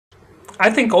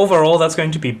I think overall that's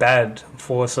going to be bad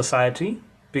for society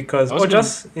because, I was or gonna.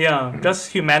 just, yeah,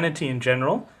 just humanity in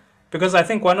general. Because I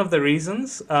think one of the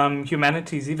reasons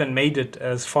humanity's even made it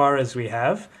as far as we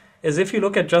have is if you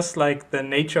look at just like the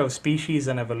nature of species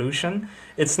and evolution,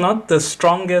 it's not the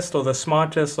strongest or the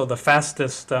smartest or the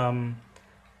fastest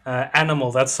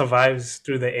animal that survives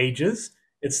through the ages.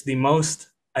 It's the most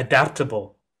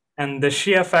adaptable. And the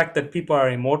sheer fact that people are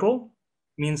immortal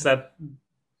means that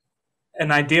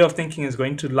an idea of thinking is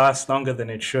going to last longer than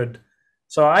it should.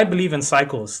 So I believe in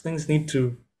cycles.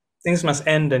 Things must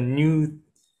end and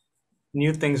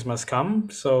new things must come.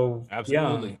 So yeah,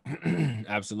 Absolutely,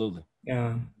 absolutely.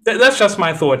 yeah. That's just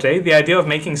my thought, eh? The idea of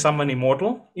making someone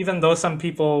immortal, even though some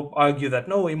people argue that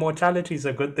no, immortality is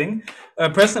a good thing.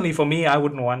 Personally, for me, I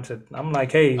wouldn't want it. I'm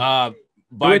like, hey, Uh, do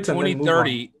by it and then move on.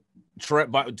 2030,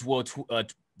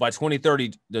 by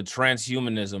 2030, the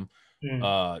transhumanism, Mm,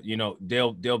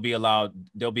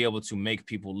 they'll be able to make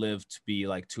people live to be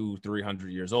like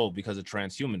 200-300 years old because of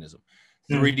transhumanism.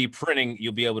 mm, 3D printing,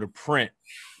 you'll be able to print.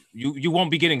 You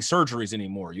won't be getting surgeries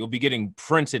anymore. You'll be getting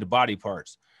printed body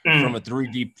parts from a mm.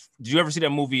 3D. Did you ever see that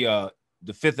movie,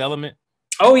 The Fifth Element?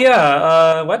 Oh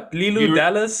yeah, what Lilu You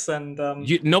Dallas and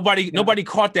yeah. nobody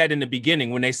caught that in the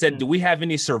beginning when they said, "Do Mm, we have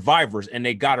any survivors?" And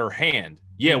they got her hand.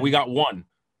 Yeah, we mm, got one.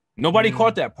 Nobody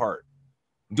caught mm, that part.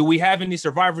 Do we have any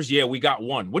survivors? Yeah, we got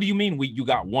one. What do you mean you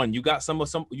got one? You got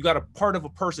you got a part of a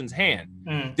person's hand.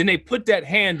 mm, Then they put that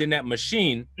hand in that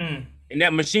machine, mm, and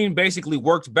that machine basically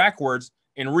worked backwards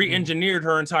and mm. re-engineered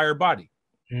her entire body.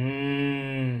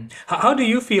 Mm. How do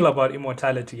you feel about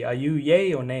immortality? Are you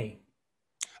yay or nay?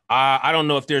 I don't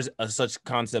know if there's a such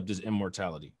concept as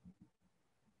immortality.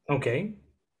 Okay.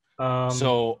 Um,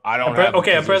 So I don't have a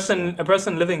okay, position on a it.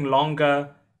 person living longer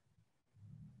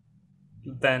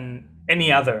than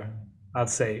any other, I'd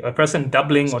say. A person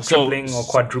doubling or tripling or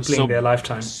quadrupling So their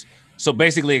lifetime. so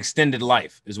basically extended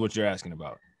life is what you're asking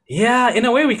about. Yeah, in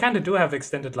a way, we kind of do have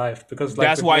extended life because, like,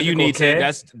 That's with why you medical need to care,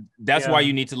 that's why yeah.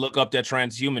 you need to look up the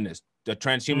transhumanist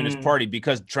Mm. party,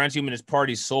 because transhumanist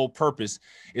party's sole purpose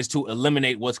is to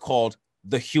eliminate what's called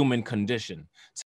the human condition.